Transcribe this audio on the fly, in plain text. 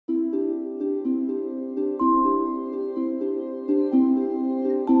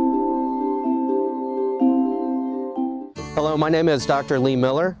Hello, my name is Dr. Lee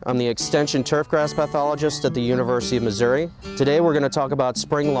Miller. I'm the Extension Turfgrass Pathologist at the University of Missouri. Today we're going to talk about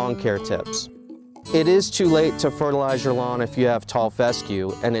spring lawn care tips. It is too late to fertilize your lawn if you have tall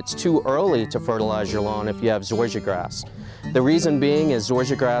fescue, and it's too early to fertilize your lawn if you have zoysia grass. The reason being is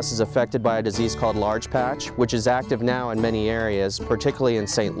zoysia grass is affected by a disease called large patch, which is active now in many areas, particularly in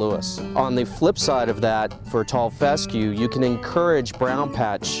St. Louis. On the flip side of that, for tall fescue, you can encourage brown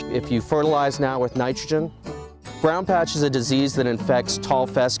patch if you fertilize now with nitrogen. Brown patch is a disease that infects tall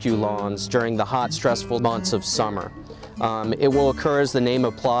fescue lawns during the hot, stressful months of summer. It will occur, as the name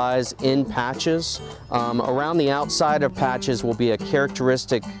implies, in patches. Around the outside of patches will be a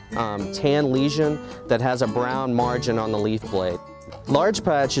characteristic tan lesion that has a brown margin on the leaf blade. Large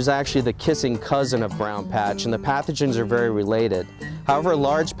patch is actually the kissing cousin of brown patch, and the pathogens are very related. However,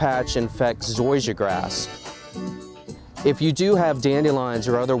 large patch infects zoysia grass. If you do have dandelions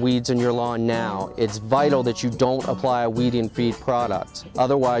or other weeds in your lawn now, it's vital that you don't apply a weed and feed product.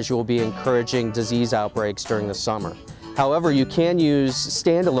 Otherwise, you will be encouraging disease outbreaks during the summer. However, you can use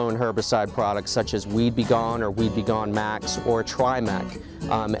standalone herbicide products such as Weed B Gon or Weed B Gon Max or Trimec,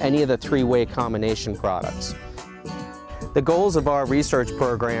 any of the three-way combination products. The goals of our research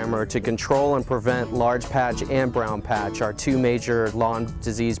program are to control and prevent large patch and brown patch, our two major lawn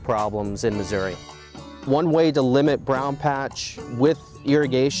disease problems in Missouri. One way to limit brown patch with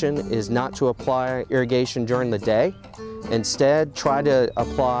irrigation is not to apply irrigation during the day. Instead, try to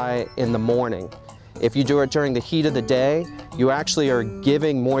apply in the morning. If you do it during the heat of the day, you actually are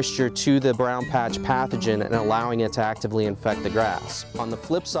giving moisture to the brown patch pathogen and allowing it to actively infect the grass. On the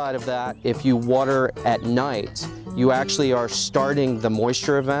flip side of that, if you water at night, you actually are starting the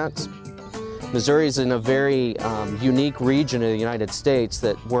moisture event. Missouri is in a very unique region of the United States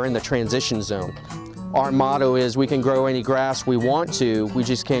that we're in the transition zone. Our motto is we can grow any grass we want to, we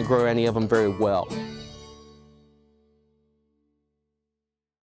just can't grow any of them very well.